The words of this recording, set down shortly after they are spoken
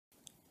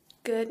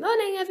Good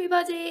morning,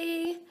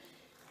 everybody.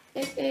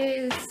 It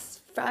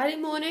is Friday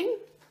morning.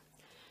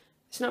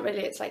 It's not really,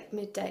 it's like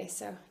midday,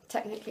 so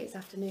technically it's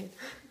afternoon.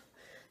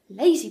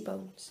 Lazy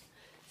bones.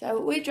 So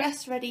we're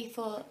dressed ready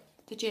for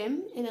the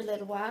gym in a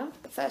little while,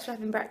 but first we're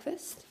having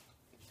breakfast.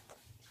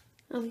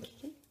 Oh,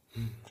 Kiki.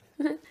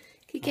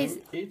 Kiki's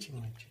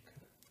eating my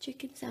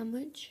chicken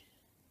sandwich.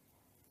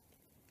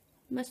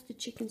 Mustard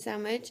chicken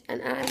sandwich,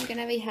 and I'm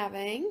gonna be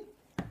having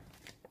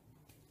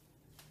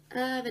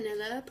a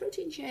vanilla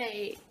protein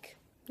shake.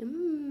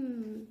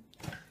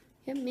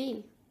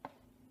 Yummy.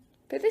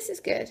 But this is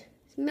good.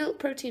 It's milk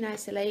protein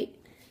isolate,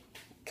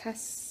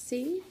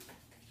 cassie,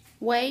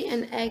 whey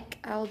and egg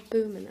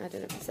albumin. I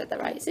don't know if I said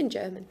that right. It's in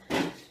German.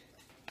 But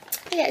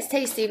yeah, it's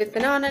tasty with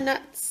banana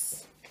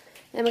nuts.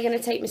 Then we're going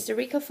to take Mr.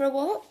 Rico for a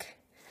walk.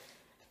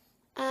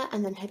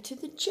 And then head to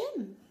the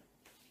gym.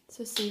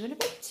 So see you in a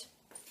bit.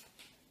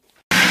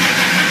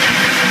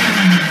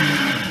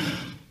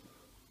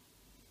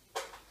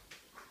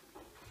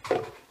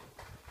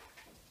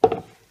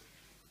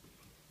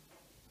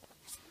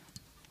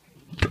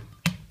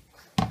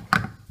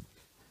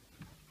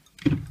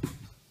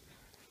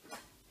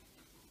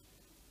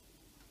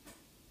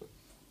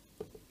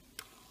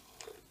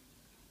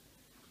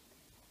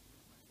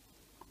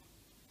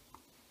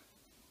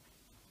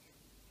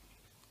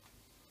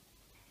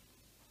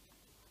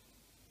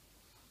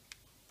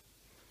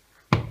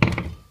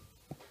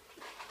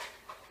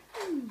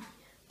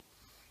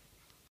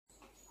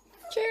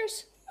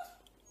 Cheers.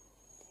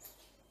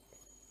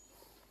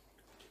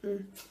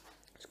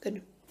 It's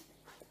good.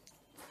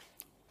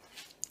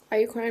 Are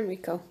you crying,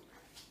 Rico?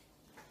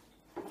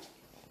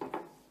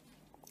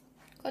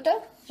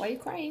 Godo, why are you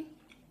crying?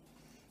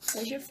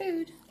 Where's your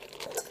food?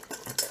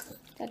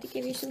 Daddy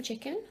give you some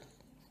chicken?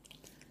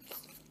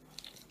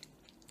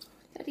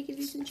 Daddy give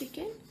you some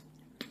chicken?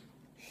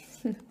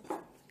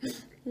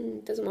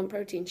 Doesn't want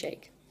protein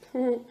shake.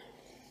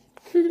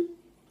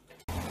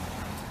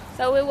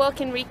 So we're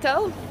walking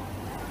Rico,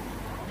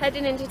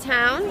 heading into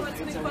town.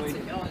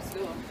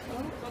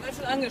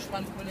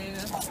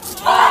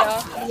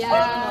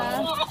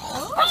 Yeah.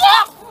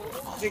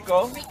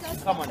 Rico,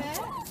 come on.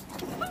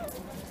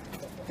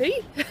 Who?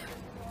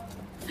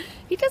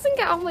 He doesn't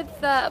get on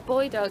with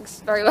boy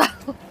dogs very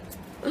well.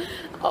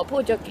 Oh,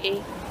 poor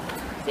Juggy.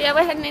 So yeah,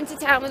 we're heading into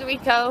town with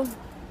Rico.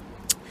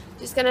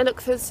 Just gonna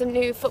look for some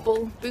new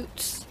football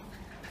boots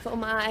for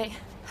my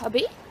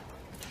hubby.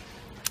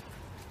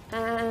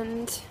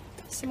 And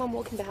someone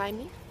walking behind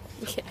me.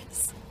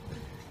 Yes.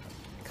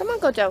 Come on,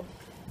 Godo.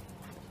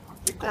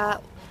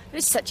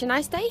 It's such a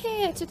nice day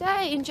here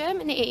today in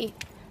Germany.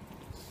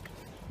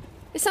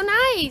 It's so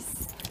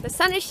nice. The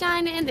sun is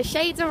shining, the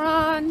shades are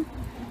on.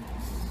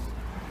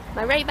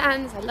 My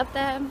Ray-Bans, I love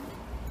them.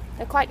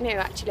 They're quite new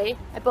actually.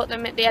 I bought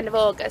them at the end of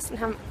August and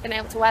haven't been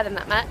able to wear them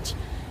that much.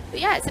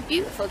 But yeah, it's a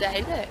beautiful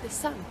day. Look, the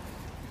sun.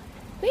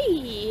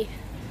 Whee!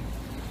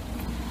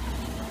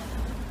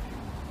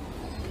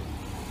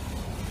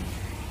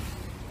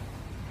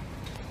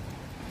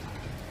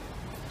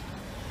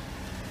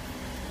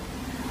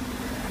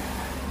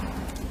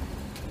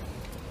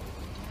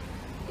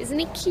 Isn't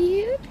he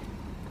cute?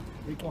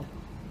 Rico.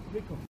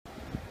 Rico.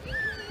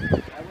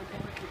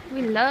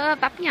 We love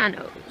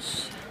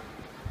Vapianos.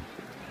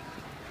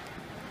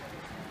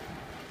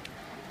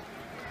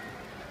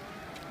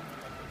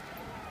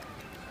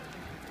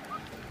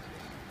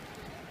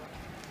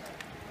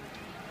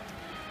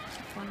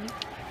 Funny.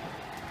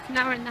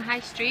 Now we're in the high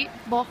street,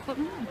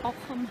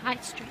 Bochum High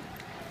Street.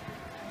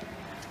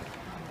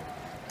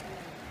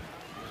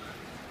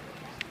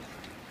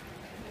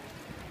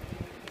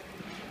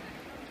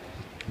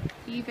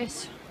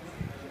 Yves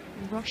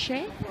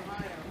Rocher.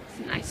 It's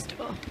a nice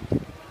store.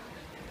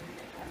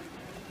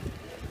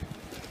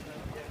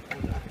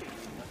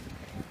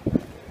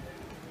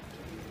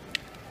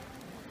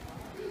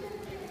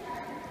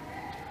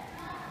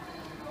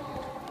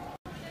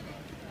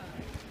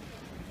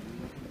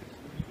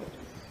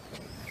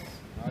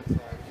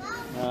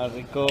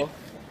 Rico.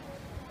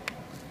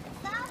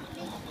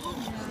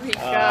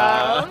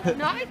 Rico,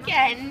 not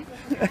again.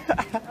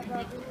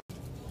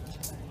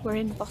 We're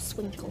in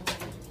Boswinkle.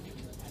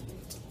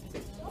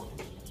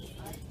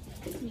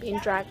 I'm being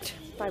dragged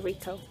by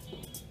Rico.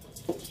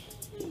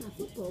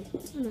 Football. Oh,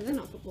 no, they're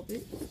not football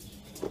boots.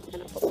 They're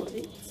not football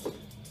boots.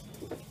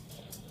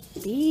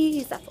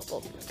 These are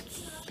football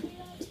boots.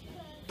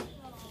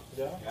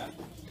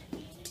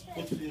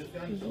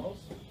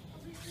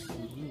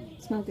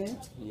 Smell good?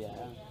 Yeah.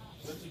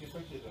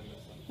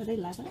 Are they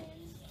leather?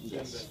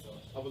 Yes.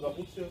 Ooh,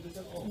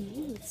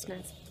 it's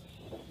nice.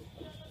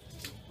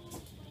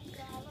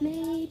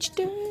 Mage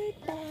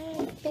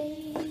dirtbag,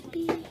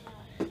 baby.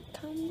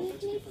 Come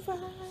with me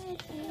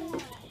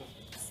Friday.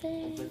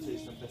 Say,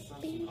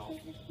 be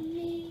with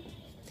me.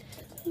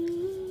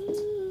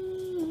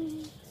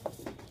 Ooh.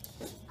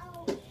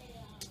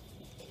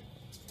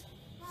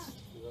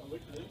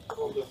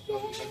 Oh, yeah.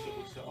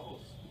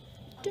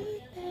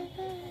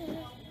 Dirtbag.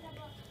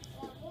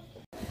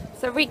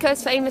 So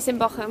Rico's famous in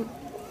Bochum.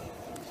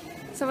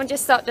 Someone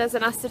just stopped us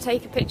and asked to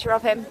take a picture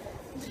of him.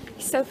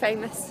 He's so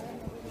famous.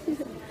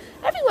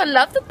 Everyone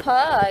loved the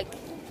pug.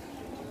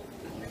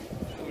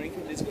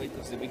 Let's go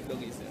into the big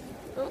doggies there.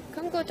 Oh,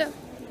 come go down.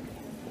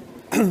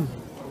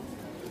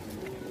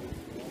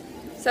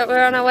 So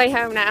we're on our way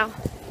home now.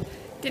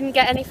 Didn't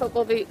get any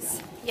football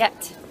boots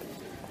yet.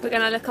 We're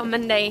gonna look on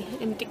Monday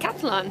in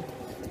Decathlon.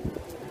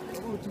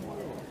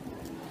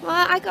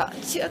 Well, I got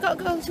to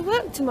go to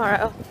work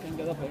tomorrow. Can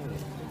get up early.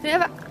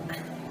 Yeah, but,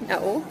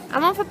 no,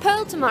 I'm on for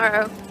Pearl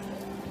tomorrow,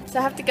 so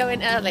I have to go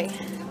in early.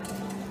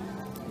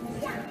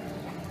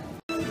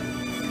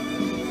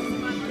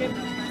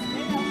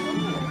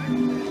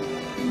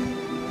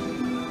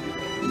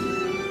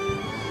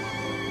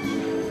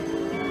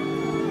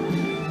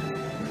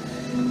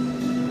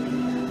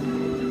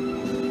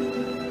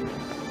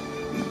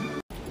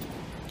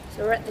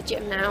 So we're at the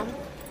gym now,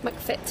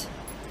 McFit.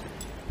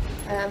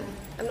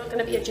 I'm not going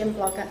to be a gym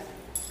vlogger,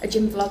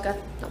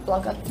 not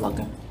blogger,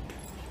 vlogger.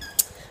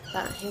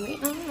 But here we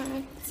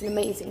are. It's an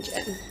amazing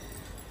gym.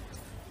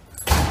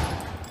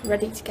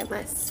 Ready to get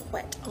my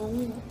sweat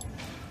on.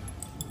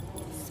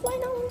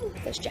 Sweat on.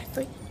 There's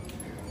Jeffrey.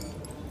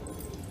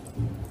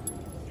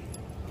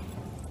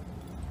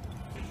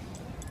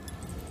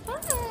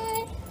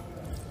 Hi.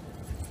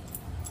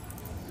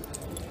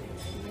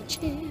 My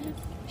gym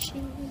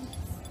machine.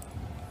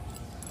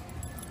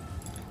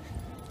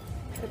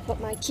 I'm gonna put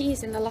my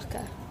keys in the locker.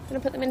 I'm gonna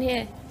put them in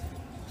here.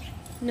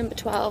 Number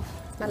 12,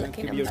 my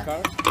lucky number. Your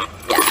car?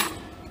 Yeah.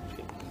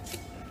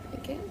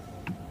 Okay.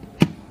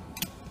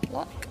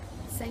 Lock.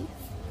 Safe.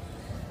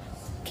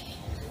 Okay.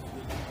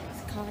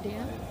 It's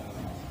cardio.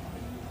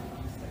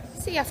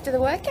 See you after the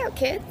workout,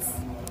 kids.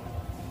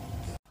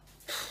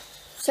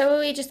 So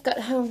we just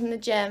got home from the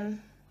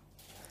gym.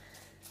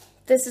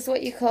 This is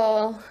what you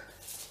call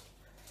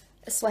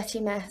a sweaty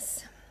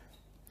mess.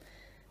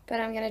 But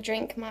I'm gonna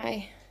drink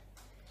my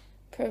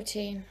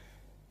protein,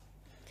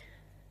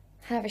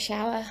 have a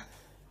shower,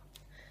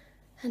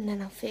 and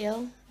then I'll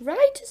feel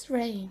right as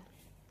rain.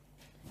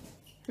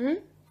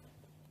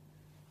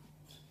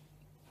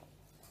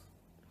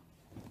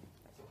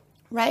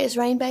 Right as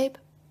rain, babe?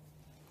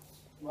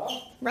 What?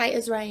 Right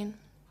as rain.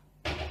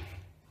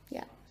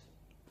 Yeah.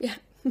 Yeah.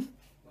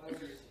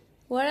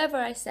 Whatever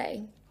I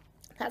say.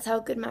 That's how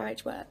a good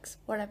marriage works.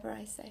 Whatever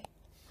I say.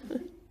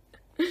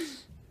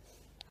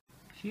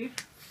 Here?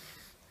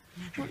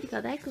 What have you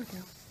got there,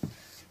 Goodo?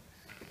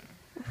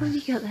 What have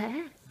you got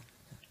there?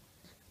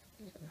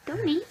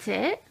 Don't eat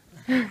it.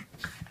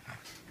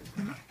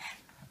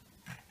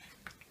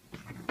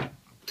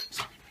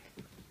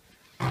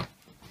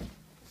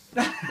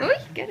 Oi,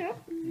 get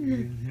up.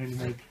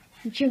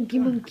 Chunky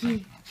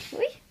monkey.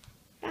 Oi,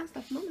 bounced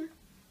off mama.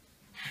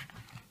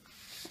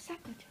 What's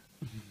that good?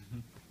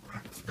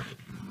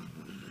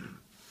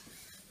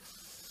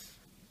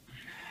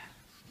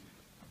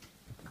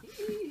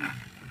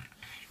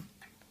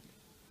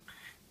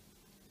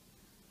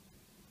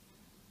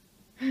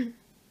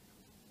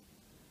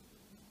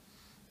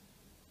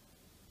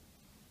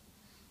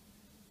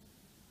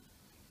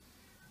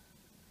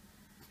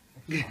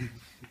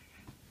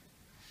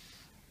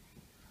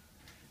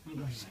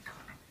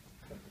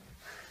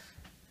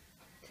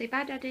 Say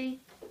bye, Daddy.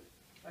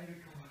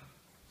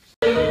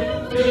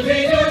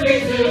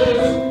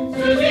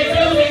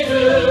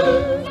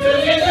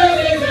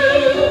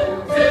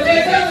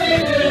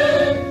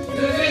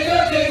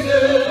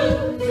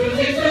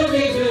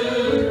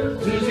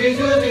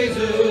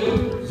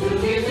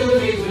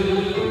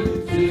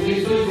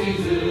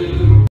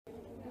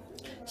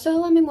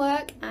 So I'm in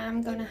work.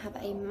 I'm going to have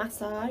a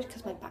massage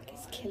because my back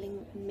is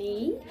killing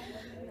me.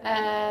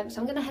 So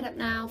I'm going to head up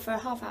now for a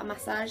half-hour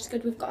massage. It's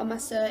good we've got a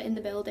masseur in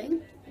the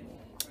building.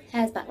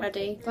 Hair's back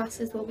ready.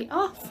 Glasses will be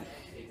off.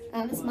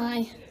 And that's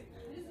my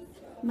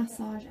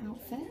massage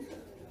outfit.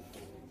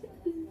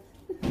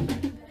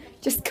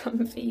 Just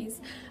comfies.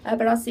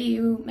 But I'll see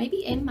you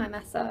maybe in my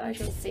massage.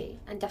 We'll see.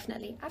 And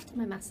definitely after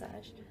my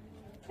massage.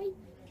 Bye.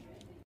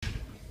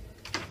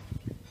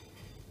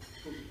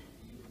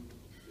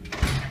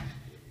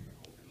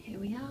 Here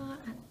we are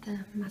at the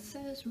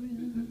masseuse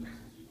room.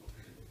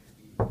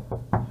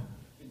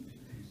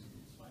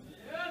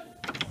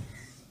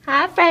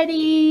 Hi,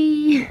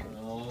 Freddie.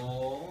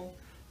 Oh.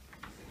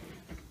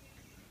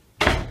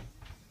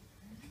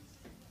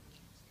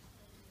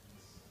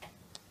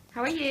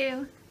 How are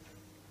you?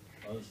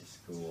 Alles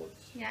ist gut.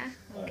 Yeah?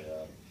 Ah Okay,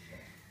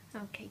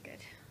 ja. okay,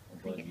 good.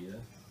 Und bei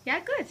dir? Yeah,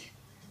 good.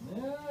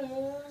 Ja,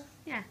 ja.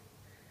 Yeah.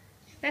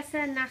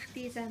 Besser nach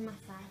dieser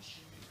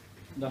Massage.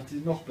 Nach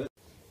diesem noch besser.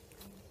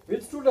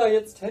 Willst du da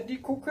jetzt Handy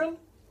gucken?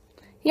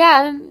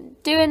 Yeah, I'm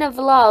doing a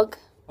vlog.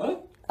 Hä?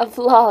 A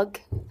vlog.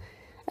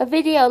 A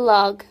video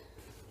log.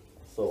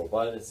 So,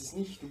 weil es ist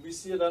nicht, du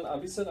bist hier dann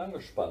ein bisschen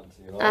angespannt.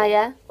 You know? Ah,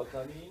 yeah?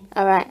 Vitamin.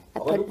 Alright.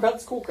 Aber du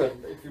kannst gucken.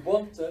 If you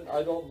want, then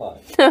I don't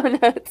mind. No,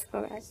 no, it's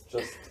alright. It's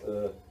just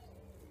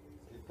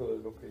people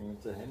looking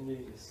at the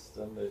Handy ist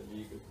dann der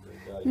Weg.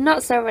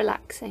 Not so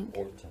relaxing.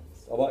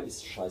 Aber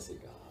ist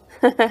scheißegal.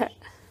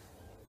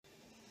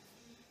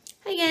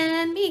 Hi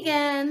again, me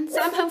again. So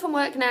I'm home from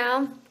work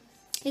now.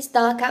 It's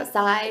dark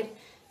outside.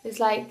 It's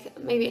like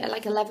maybe at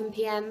like 11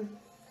 p.m.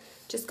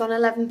 just gone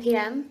 11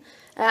 p.m.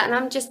 And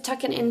I'm just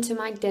tucking into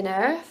my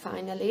dinner,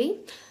 finally.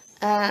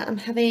 I'm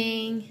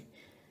having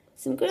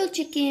some grilled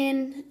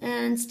chicken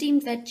and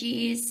steamed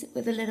veggies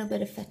with a little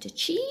bit of feta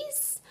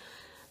cheese.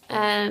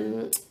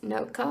 No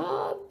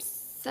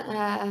carbs.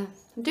 I'm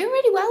doing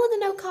really well with the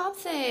no carb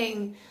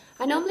thing.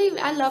 I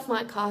love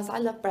my carbs. I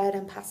love bread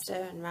and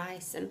pasta and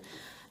rice, and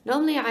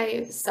normally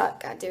I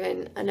suck at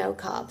doing a no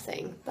carb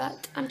thing,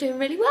 but I'm doing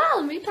really well.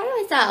 I'm really proud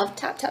of myself.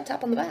 Tap, tap,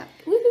 tap on the back.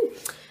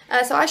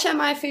 Woohoo! So I share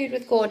my food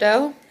with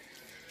Gordo.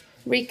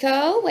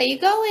 Rico, where you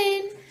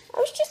going? I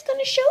was just going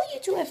to show you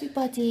to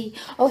everybody.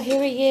 Oh,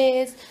 here he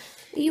is.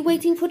 Are you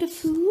waiting for the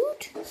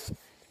food?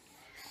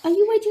 Are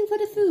you waiting for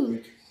the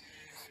food?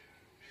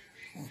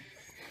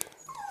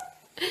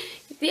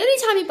 The only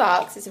time he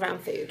barks is around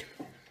food.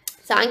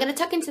 So I'm going to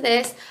tuck into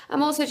this.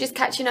 I'm also just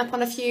catching up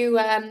on a few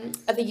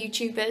other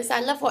YouTubers. I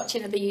love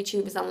watching other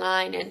YouTubers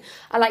online, and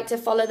I like to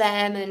follow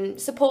them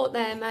and support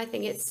them. I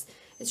think it's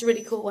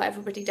really cool what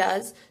everybody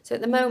does. So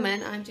at the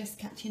moment, I'm just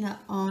catching up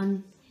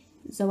on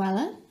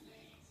Zoella,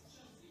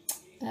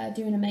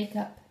 doing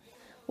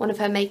one of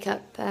her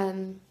makeup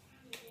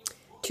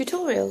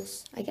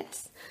tutorials, I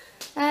guess.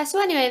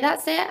 So anyway,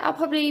 that's it. I'll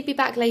probably be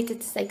back later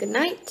to say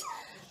goodnight.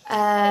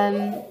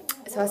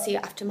 So I'll see you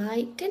after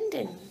my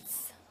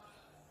din-dins.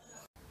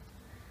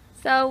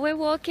 So we're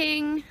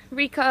walking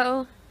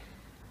Rico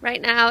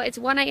right now. It's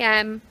 1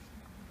 a.m.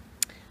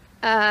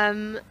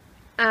 And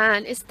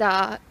it's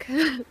dark.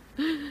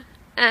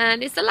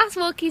 And it's the last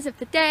walkies of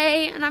the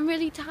day, and I'm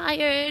really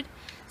tired.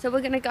 So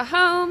we're gonna go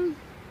home.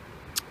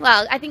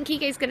 Well, I think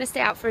Kike's gonna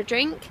stay out for a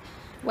drink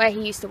where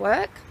he used to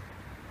work.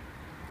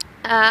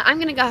 I'm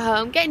gonna go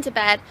home, get into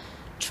bed,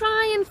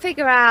 try and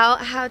figure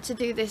out how to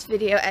do this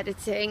video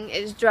editing.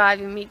 It's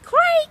driving me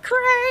cray.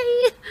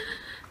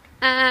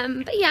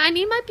 But yeah, I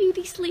need my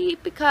beauty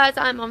sleep because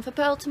I'm on for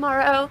Pearl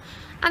tomorrow,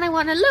 and I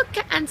want to look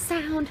and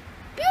sound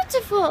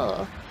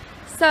beautiful.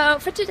 So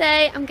for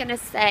today, I'm gonna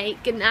say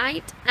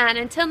goodnight, and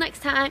until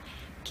next time,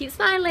 keep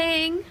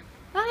smiling.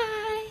 Bye.